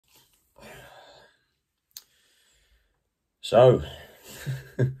So,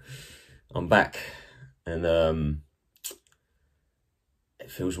 I'm back, and it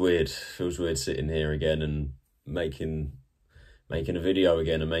feels weird. It feels weird sitting here again and making a video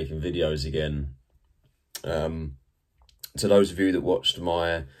again and making videos again. To those of you that watched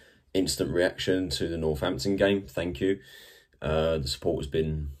my instant reaction to the Northampton game, thank you. The support has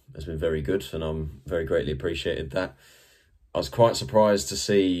been very good, and I'm very greatly appreciated that. I was quite surprised to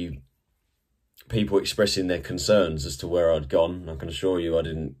see people expressing their concerns as to where I'd gone. I can assure you I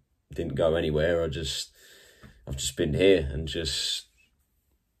didn't go anywhere. I've just been here and just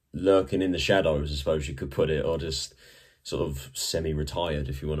lurking in the shadows, I suppose you could put it, or just sort of semi-retired,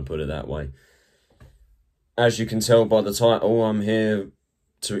 if you want to put it that way. As you can tell by the title, I'm here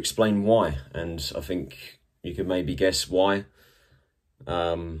to explain why, and I think you could maybe guess why.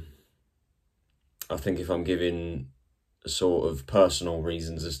 I think if I'm giving sort of personal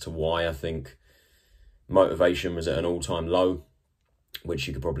reasons as to why, I think motivation was at an all-time low, which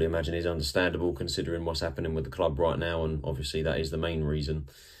you could probably imagine is understandable considering what's happening with the club right now, and obviously that is the main reason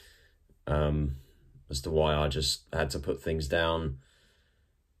as to why I just had to put things down.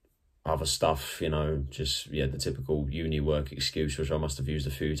 Other stuff, you know, just, yeah, the typical uni work excuse, which I must have used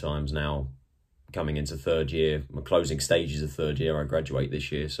a few times now, coming into third year, my closing stages of third year. I graduate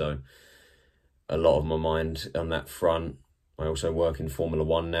this year, so a lot of my mind on that front. I also work in Formula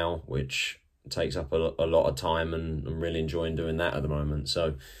 1 now, which takes up a lot of time, and I'm really enjoying doing that at the moment.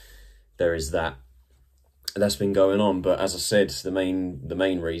 So there is that. That's been going on. But as I said, the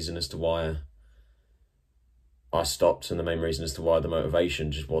main reason as to why I stopped, and the main reason as to why the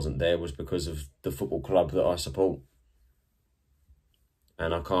motivation just wasn't there, was because of the football club that I support.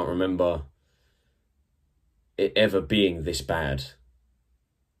 And I can't remember it ever being this bad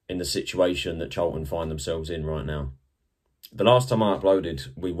in the situation that Charlton find themselves in right now. The last time I uploaded,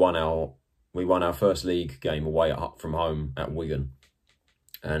 we won our first league game away from home at Wigan.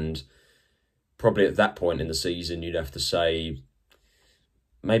 And probably at that point in the season, you'd have to say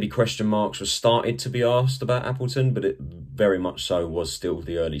maybe question marks were started to be asked about Appleton, but it very much so was still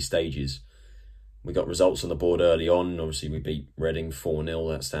the early stages. We got results on the board early on. Obviously, we beat Reading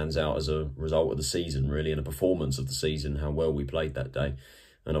 4-0. That stands out as a result of the season, really, and a performance of the season, how well we played that day.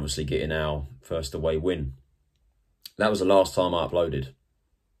 And obviously getting our first away win. That was the last time I uploaded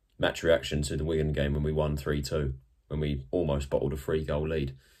match reaction to the Wigan game when we won 3-2, when we almost bottled a 3-goal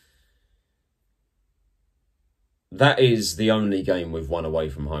lead. That is the only game we've won away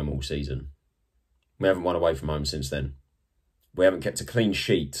from home all season. We haven't won away from home since then. We haven't kept a clean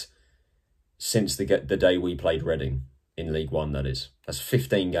sheet since the day we played Reading in League One, that is. That's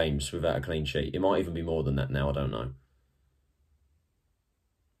 15 games without a clean sheet. It might even be more than that now, I don't know.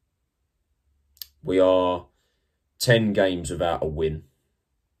 We are 10 games without a win.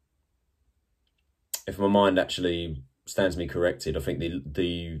 If my mind actually stands me corrected, I think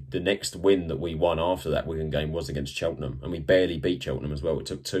the next win that we won after that Wigan game was against Cheltenham, and we barely beat Cheltenham as well. It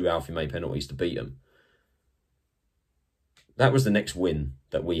took 2 Alfie May penalties to beat them. That was the next win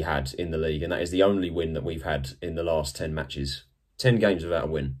that we had in the league, and that is the only win that we've had in the last 10 matches. 10 games without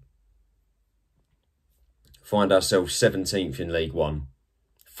a win. Find ourselves 17th in League One,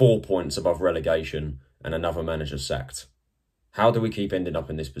 4 points above relegation, and another manager sacked. How do we keep ending up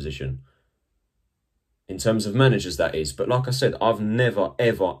in this position? In terms of managers, that is. But like I said, I've never,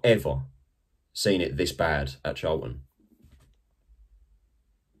 ever, ever seen it this bad at Charlton.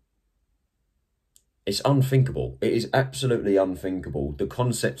 It's unthinkable. It is absolutely unthinkable. The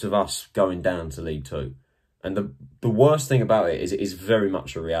concept of us going down to League Two. And the worst thing about it is very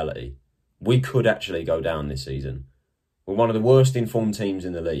much a reality. We could actually go down this season. We're one of the worst informed teams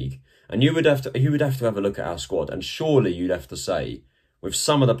in the league. And you would have to have a look at our squad, and surely you'd have to say, with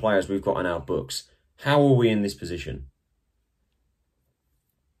some of the players we've got in our books, how are we in this position?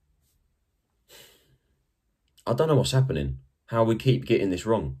 I don't know what's happening. How we keep getting this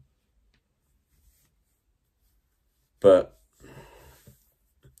wrong. But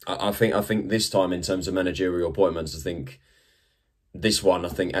I think this time, in terms of managerial appointments, I think this one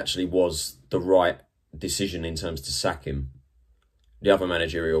actually was the right decision in terms to sack him. The other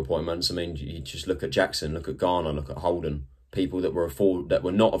managerial appointments, I mean, you just look at Jackson, look at Garner, look at Holden, people that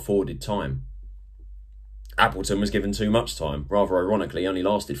were not afforded time. Appleton was given too much time. Rather ironically, only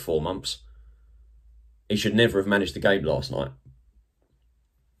lasted 4 months. He should never have managed the game last night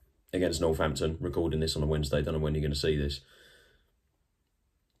against Northampton. Recording this on a Wednesday, don't know when you're going to see this.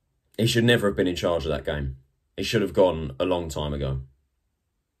 He should never have been in charge of that game. He should have gone a long time ago.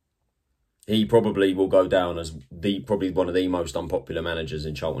 He probably will go down as probably one of the most unpopular managers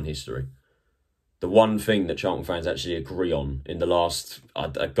in Charlton history. The one thing that Charlton fans actually agree on in the last,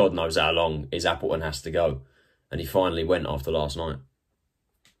 God knows how long, is Appleton has to go. And he finally went after last night.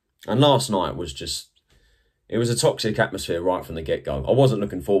 And last night was just... It was a toxic atmosphere right from the get-go. I wasn't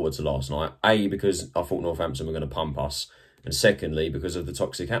looking forward to last night. A, because I thought Northampton were going to pump us. And secondly, because of the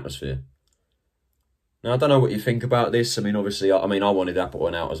toxic atmosphere. Now, I don't know what you think about this. I mean, obviously, I wanted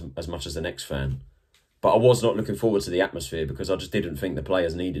Appleton out as much as the next fan. But I was not looking forward to the atmosphere because I just didn't think the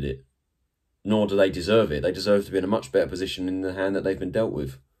players needed it. Nor do they deserve it. They deserve to be in a much better position in the hand that they've been dealt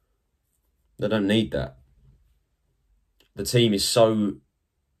with. They don't need that. The team is so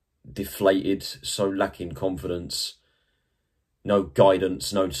deflated, so lacking confidence, no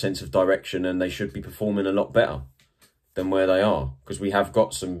guidance, no sense of direction, and they should be performing a lot better than where they are. Because we have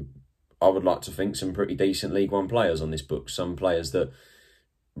got some, I would like to think, some pretty decent League One players on this book. Some players that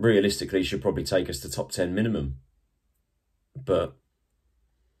realistically should probably take us to top 10 minimum. But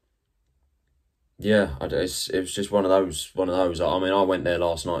yeah, it was just one of those. I mean, I went there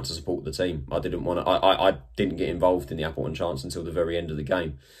last night to support the team. I didn't want to. I didn't get involved in the Appleton chance until the very end of the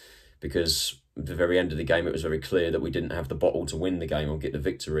game, because at the very end of the game it was very clear that we didn't have the bottle to win the game or get the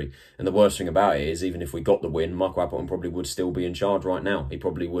victory. And the worst thing about it is, even if we got the win, Michael Appleton probably would still be in charge right now. He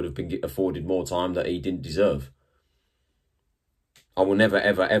probably would have been afforded more time that he didn't deserve. I will never,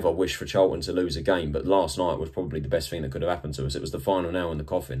 ever, ever wish for Charlton to lose a game, but last night was probably the best thing that could have happened to us. It was the final nail in the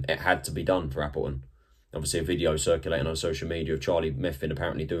coffin. It had to be done for Appleton. Obviously, a video circulating on social media of Charlie Meffin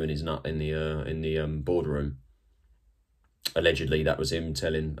apparently doing his nut in the boardroom. Allegedly, that was him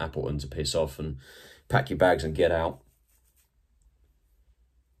telling Appleton to piss off and pack your bags and get out.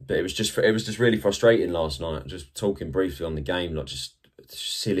 But it was just really frustrating last night. Just talking briefly on the game, like just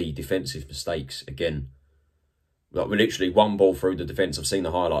silly defensive mistakes again. Like, we're literally one ball through the defence. I've seen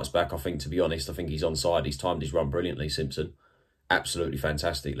the highlights back. I think, to be honest, I think he's onside. He's timed his run brilliantly, Simpson. Absolutely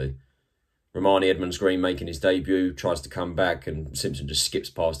fantastically. Romani Edmonds-Green making his debut, tries to come back, and Simpson just skips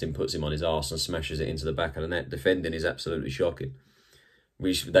past him, puts him on his arse and smashes it into the back of the net. Defending is absolutely shocking.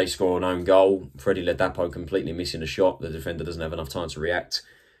 They score an own goal. Freddie Ladapo completely missing a shot. The defender doesn't have enough time to react.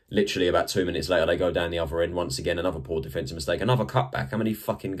 Literally about 2 minutes later, they go down the other end. Once again, another poor defensive mistake. Another cutback. How many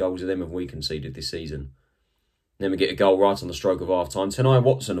fucking goals of them have we conceded this season? Then we get a goal right on the stroke of half-time. Tenai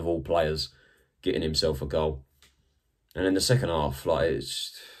Watson, of all players, getting himself a goal. And in the second half, like,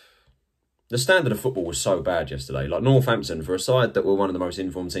 the standard of football was so bad yesterday. Like, Northampton, for a side that were one of the most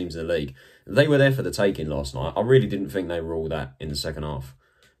informed teams in the league, they were there for the taking last night. I really didn't think they were all that in the second half.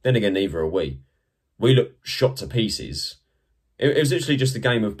 Then again, neither are we. We looked shot to pieces. It was literally just a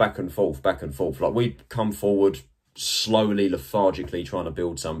game of back and forth, back and forth. Like, we'd come forward slowly, lethargically, trying to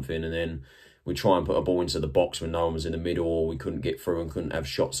build something, and then we try and put a ball into the box when no one was in the middle, or we couldn't get through and couldn't have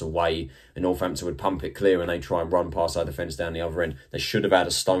shots away. And Northampton would pump it clear and they try and run past our defence down the other end. They should have had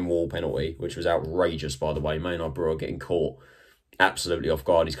a Stonewall penalty, which was outrageous, by the way. Maynard Brewer getting caught absolutely off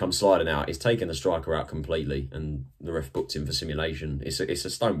guard. He's come sliding out. He's taken the striker out completely, and the ref booked him for simulation. It's a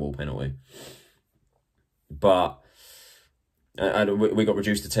Stonewall penalty. But and we got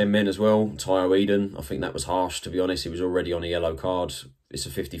reduced to 10 men as well. Tyro Eden, I think that was harsh, to be honest. He was already on a yellow card. It's a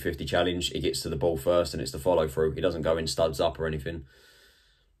 50-50 challenge. He gets to the ball first and it's the follow-through. He doesn't go in studs up or anything.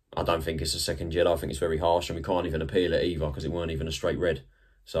 I don't think it's a second yellow. I think it's very harsh, and we can't even appeal it either because it weren't even a straight red.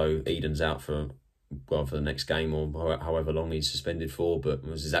 So Eden's out for the next game, or however long he's suspended for. But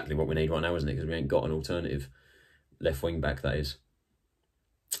it's exactly what we need right now, isn't it? Because we ain't got an alternative left wing back, that is.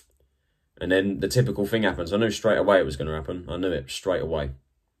 And then the typical thing happens. I knew straight away it was going to happen. I knew it straight away.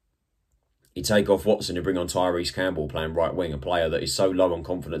 You take off Watson, you bring on Tyrese Campbell playing right wing, a player that is so low on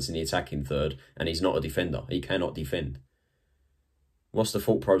confidence in the attacking third, and he's not a defender. He cannot defend. What's the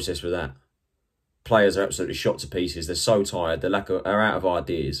thought process with that? Players are absolutely shot to pieces. They're so tired. They're out of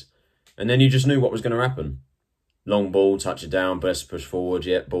ideas. And then you just knew what was going to happen. Long ball, touch it down, best push forward.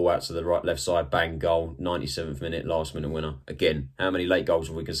 Yeah, ball out to the right, left side, bang, goal. 97th minute, last minute winner. Again, how many late goals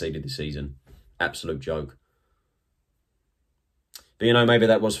have we conceded this season? Absolute joke. But, you know, maybe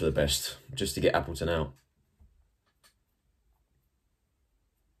that was for the best, just to get Appleton out.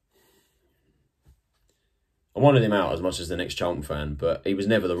 I wanted him out as much as the next Charlton fan, but he was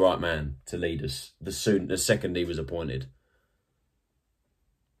never the right man to lead us the second he was appointed.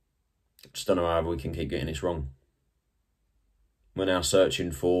 Just don't know how we can keep getting this wrong. We're now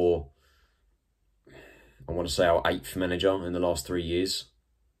searching for, I want to say, our 8th manager in the last 3 years.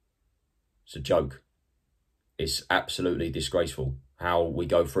 It's a joke. It's absolutely disgraceful how we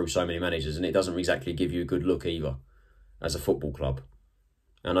go through so many managers, and it doesn't exactly give you a good look either as a football club.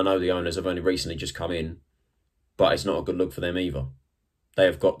 And I know the owners have only recently just come in, but it's not a good look for them either. They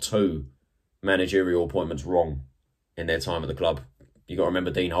have got 2 managerial appointments wrong in their time at the club. You got to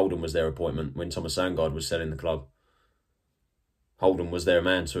remember Dean Holden was their appointment when Thomas Sandgaard was selling the club. Holden was their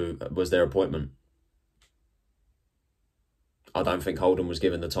appointment. I don't think Holden was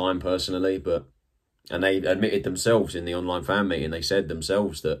given the time personally, and they admitted themselves in the online fan meeting, they said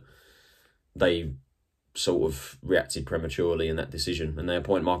themselves that they sort of reacted prematurely in that decision, and they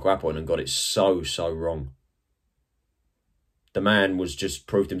appointed Michael Appleton and got it so wrong. The man was just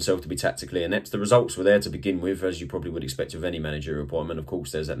proved himself to be tactically inept. The results were there to begin with, as you probably would expect of any managerial appointment. Of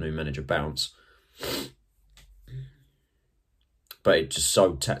course, there's that new manager bounce. But it's just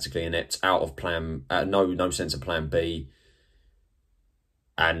so tactically inept, out of plan, no sense of plan B.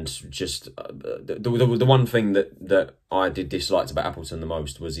 And just the one thing that I did dislike about Appleton the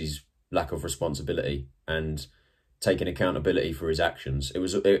most was his lack of responsibility and taking accountability for his actions.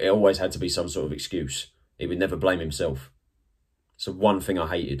 It always had to be some sort of excuse. He would never blame himself. So one thing I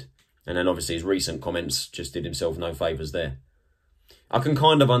hated. And then obviously his recent comments just did himself no favours there. I can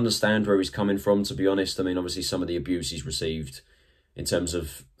kind of understand where he's coming from, to be honest. I mean, obviously some of the abuse he's received in terms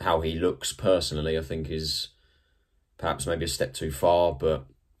of how he looks personally, I think is perhaps maybe a step too far. But,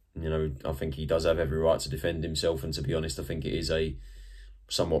 you know, I think he does have every right to defend himself. And to be honest, I think it is a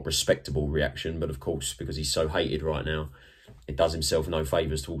somewhat respectable reaction. But of course, because he's so hated right now, it does himself no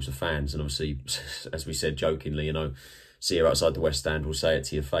favours towards the fans. And obviously, as we said jokingly, you know, see you outside the West Stand, we'll say it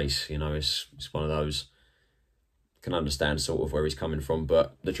to your face. You know, it's one of those. Can understand sort of where he's coming from,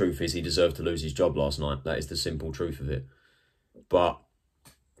 but the truth is he deserved to lose his job last night. That is the simple truth of it. But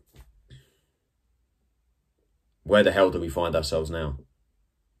where the hell do we find ourselves now?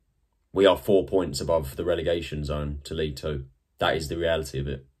 We are 4 points above the relegation zone to League Two. That is the reality of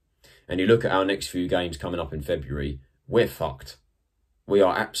it. And you look at our next few games coming up in February, we're fucked. We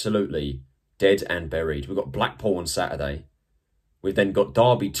are absolutely dead and buried. We've got Blackpool on Saturday. We've then got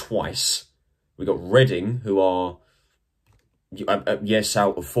Derby twice. We've got Reading, who are, yes,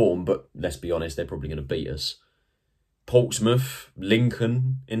 out of form, but let's be honest, they're probably going to beat us. Portsmouth,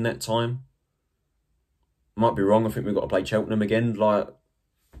 Lincoln in that time. Might be wrong, I think we've got to play Cheltenham again. Like,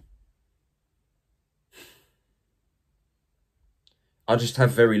 I just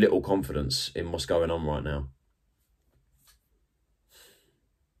have very little confidence in what's going on right now.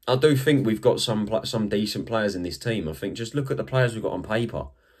 I do think we've got some decent players in this team. I think just look at the players we've got on paper.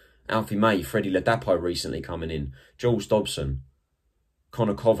 Alfie May, Freddie Ladapo recently coming in. Jules Dobson,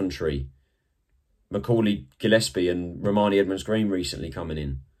 Connor Coventry, Macaulay Gillespie and Romani Edmonds-Green recently coming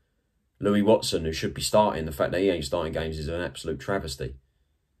in. Louis Watson, who should be starting. The fact that he ain't starting games is an absolute travesty.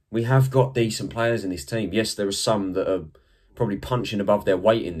 We have got decent players in this team. Yes, there are some that are probably punching above their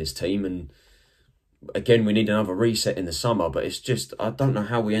weight in this team. And again, we need another reset in the summer. But it's just, I don't know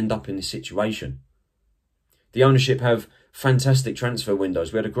how we end up in this situation. The ownership have fantastic transfer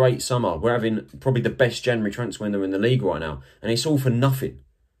windows. We had a great summer. We're having probably the best January transfer window in the league right now. And it's all for nothing.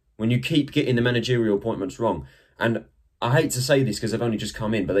 When you keep getting the managerial appointments wrong. And I hate to say this because they've only just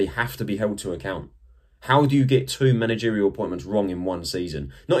come in, but they have to be held to account. How do you get 2 managerial appointments wrong in one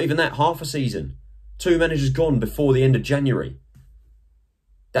season? Not even that, half a season. 2 managers gone before the end of January.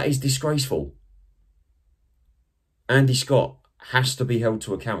 That is disgraceful. Andy Scott has to be held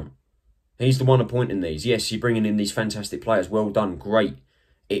to account. He's the one appointing these. Yes, you're bringing in these fantastic players. Well done, great.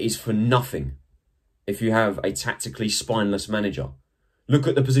 It is for nothing if you have a tactically spineless manager. Look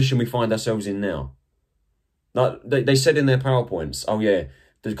at the position we find ourselves in now. Like they said in their PowerPoints, oh yeah,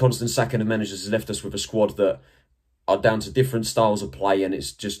 the constant sacking of managers has left us with a squad that are down to different styles of play and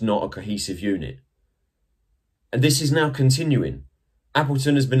it's just not a cohesive unit. And this is now continuing.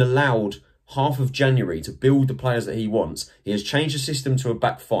 Appleton has been allowed half of January to build the players that he wants. He has changed the system to a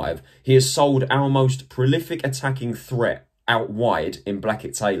back 5. He has sold our most prolific attacking threat out wide in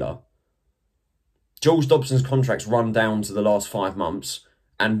Blackett Taylor. Jules Dobson's contract's run down to the last 5 months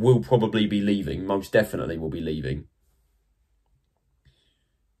and will probably be leaving. Most definitely will be leaving.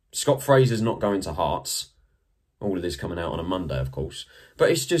 Scott Fraser's not going to Hearts. All of this coming out on a Monday, of course.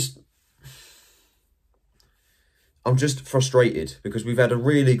 But it's just... I'm just frustrated because we've had a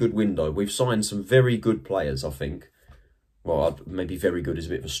really good window. We've signed some very good players, I think. Well, maybe very good is a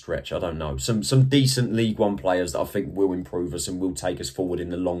bit of a stretch. I don't know. Some decent League One players that I think will improve us and will take us forward in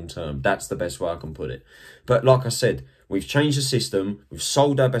the long term. That's the best way I can put it. But like I said, we've changed the system. We've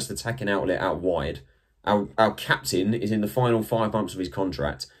sold our best attacking outlet out wide. Our captain is in the final 5 months of his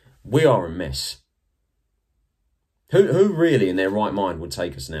contract. We are a mess. Who really in their right mind would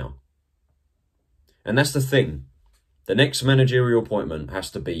take us now? And that's the thing. The next managerial appointment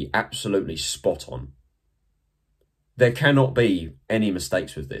has to be absolutely spot on. There cannot be any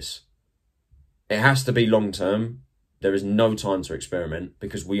mistakes with this. It has to be long term. There is no time to experiment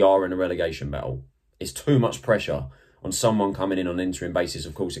because we are in a relegation battle. It's too much pressure on someone coming in on an interim basis.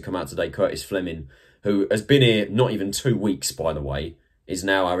 Of course, it come out today, Curtis Fleming, who has been here not even 2 weeks, by the way, is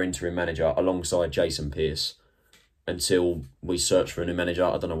now our interim manager alongside Jason Pearce. until we search for a new manager.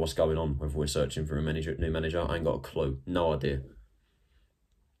 I don't know what's going on, whether we're searching for a new manager. I ain't got a clue. No idea.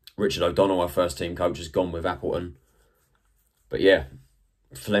 Richard O'Donnell, our first team coach, has gone with Appleton. But yeah,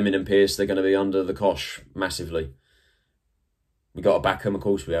 Fleming and Pearce, they're going to be under the cosh massively. We got to back them, of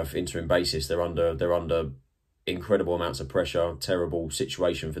course. We have interim basis. They're under incredible amounts of pressure, terrible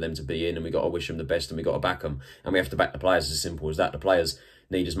situation for them to be in, and we got to wish them the best, and we got to back them, and we have to back the players. As simple as that. The players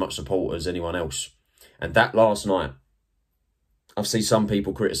need as much support as anyone else. And that last night, I've seen some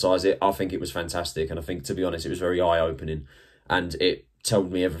people criticise it. I think it was fantastic, and I think, to be honest, it was very eye-opening, and it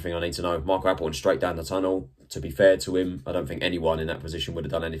told me everything I need to know. Michael Appleton straight down the tunnel. To be fair to him, I don't think anyone in that position would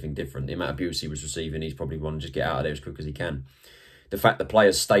have done anything different. The amount of abuse he was receiving, he's probably wanting to just get out of there as quick as he can. The fact the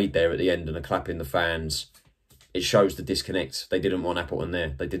players stayed there at the end and are clapping the fans, it shows the disconnect. They didn't want Appleton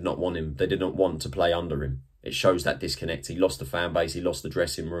there. They did not want him. They did not want to play under him. It shows that disconnect. He lost the fan base. He lost the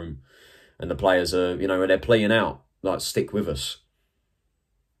dressing room. And the players are, you know, they're playing out. Like, stick with us.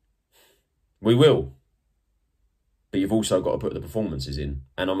 We will. But you've also got to put the performances in.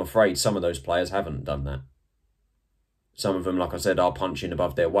 And I'm afraid some of those players haven't done that. Some of them, like I said, are punching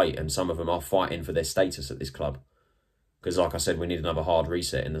above their weight. And some of them are fighting for their status at this club. Because, like I said, we need another hard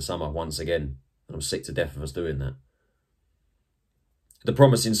reset in the summer once again. And I'm sick to death of us doing that. The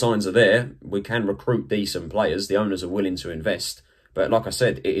promising signs are there. We can recruit decent players. The owners are willing to invest. But like I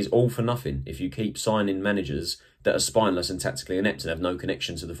said, it is all for nothing if you keep signing managers that are spineless and tactically inept and have no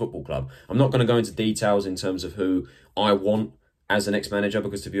connection to the football club. I'm not going to go into details in terms of who I want as the next manager,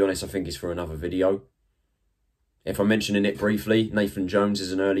 because to be honest, I think it's for another video. If I'm mentioning it briefly, Nathan Jones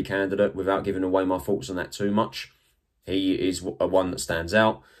is an early candidate without giving away my thoughts on that too much. He is one that stands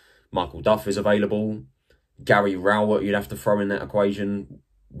out. Michael Duff is available. Gary Rowett, you'd have to throw in that equation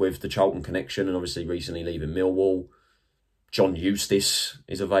with the Charlton connection and obviously recently leaving Millwall. John Eustace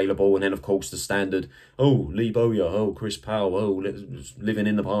is available. And then, of course, the standard, oh, Lee Bowyer, oh, Chris Powell, oh, let's living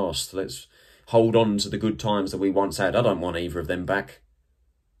in the past. Let's hold on to the good times that we once had. I don't want either of them back.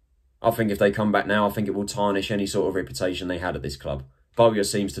 I think if they come back now, I think it will tarnish any sort of reputation they had at this club. Bowyer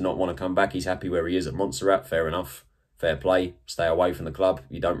seems to not want to come back. He's happy where he is at Montserrat. Fair enough. Fair play. Stay away from the club.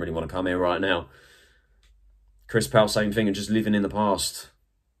 You don't really want to come here right now. Chris Powell, same thing, and just living in the past.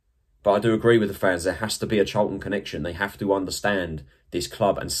 But I do agree with the fans. There has to be a Charlton connection. They have to understand this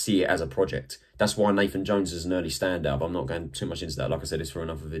club and see it as a project. That's why Nathan Jones is an early standout. But I'm not going too much into that. Like I said, it's for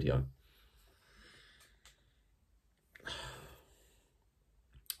another video.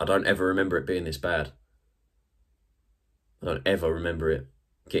 I don't ever remember it being this bad. I don't ever remember it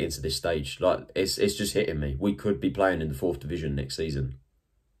getting to this stage. Like, it's just hitting me. We could be playing in the 4th division next season.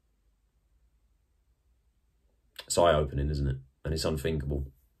 It's eye-opening, isn't it? And it's unthinkable.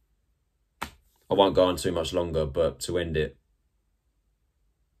 I won't go on too much longer, but to end it,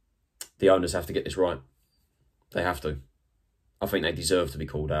 the owners have to get this right. They have to. I think they deserve to be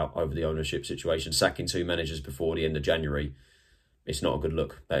called out over the ownership situation. Sacking 2 managers before the end of January, it's not a good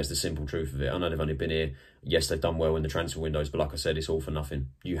look. That is the simple truth of it. I know they've only been here. Yes, they've done well in the transfer windows, but like I said, it's all for nothing.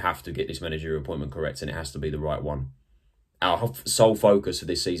 You have to get this managerial appointment correct, and it has to be the right one. Our sole focus for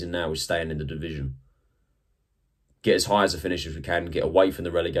this season now is staying in the division. Get as high as a finish as we can, get away from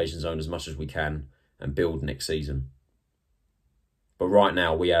the relegation zone as much as we can, and build next season. But right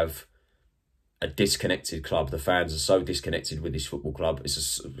now, we have a disconnected club. The fans are so disconnected with this football club.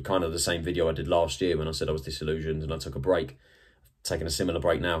 It's kind of the same video I did last year when I said I was disillusioned and I took a break. Taking a similar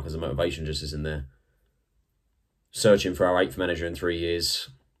break now because the motivation just isn't there. Searching for our 8th manager in 3 years.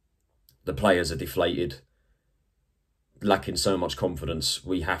 The players are deflated. Lacking so much confidence.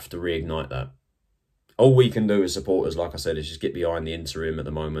 We have to reignite that. All we can do as supporters, like I said, is just get behind the interim at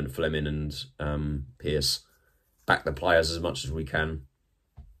the moment, Fleming and Pearce. Back the players as much as we can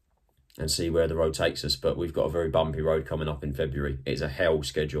and see where the road takes us. But we've got a very bumpy road coming up in February. It's a hell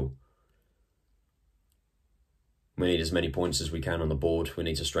schedule. We need as many points as we can on the board. We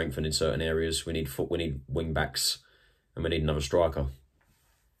need to strengthen in certain areas. We need wing backs, and we need another striker.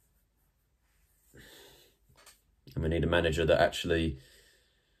 And we need a manager that actually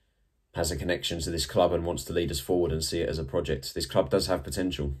has a connection to this club and wants to lead us forward and see it as a project. This club does have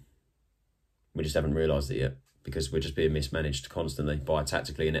potential. We just haven't realised it yet because we're just being mismanaged constantly by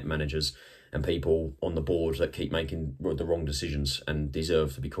tactically inept managers and people on the board that keep making the wrong decisions and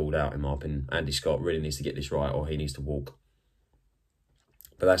deserve to be called out, in my opinion. Andy Scott really needs to get this right or he needs to walk.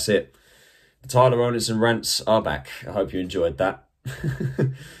 But that's it. The Tyler Owners and Rants are back. I hope you enjoyed that.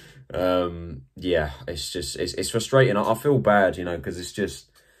 Yeah, it's frustrating. I feel bad, you know, because it's just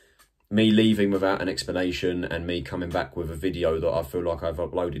me leaving without an explanation and me coming back with a video that I feel like I've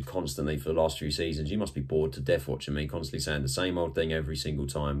uploaded constantly for the last few seasons. You must be bored to death watching me constantly saying the same old thing every single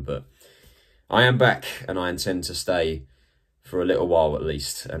time, but I am back, and I intend to stay for a little while at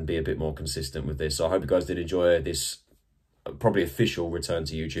least and be a bit more consistent with this. So I hope you guys did enjoy this probably official return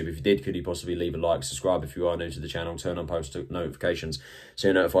to YouTube. If you did, could you possibly leave a like, subscribe if you are new to the channel, turn on post notifications so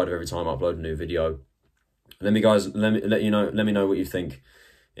you're notified of every time I upload a new video. Let me know what you think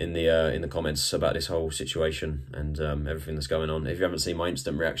in the comments about this whole situation and everything that's going on. If you haven't seen my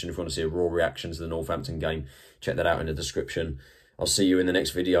instant reaction, if you want to see a raw reaction to the Northampton game, check that out in the description. I'll see you in the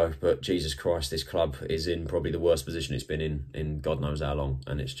next video. But Jesus Christ, this club is in probably the worst position it's been in God knows how long,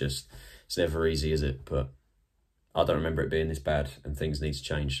 and it's never easy, is it? But I don't remember it being this bad, and things need to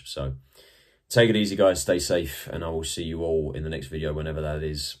change. So take it easy, guys. Stay safe, and I will see you all in the next video, whenever that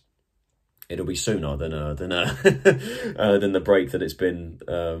is. It'll be sooner than than the break that it's been,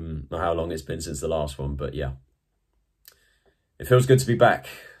 or how long it's been since the last one. But yeah, it feels good to be back,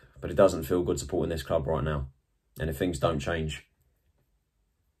 but it doesn't feel good supporting this club right now. And if things don't change,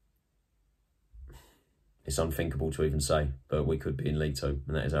 it's unthinkable to even say, but we could be in League Two,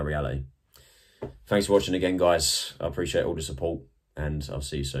 and that is our reality. Thanks for watching again, guys. I appreciate all the support, and I'll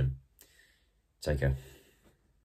see you soon. Take care.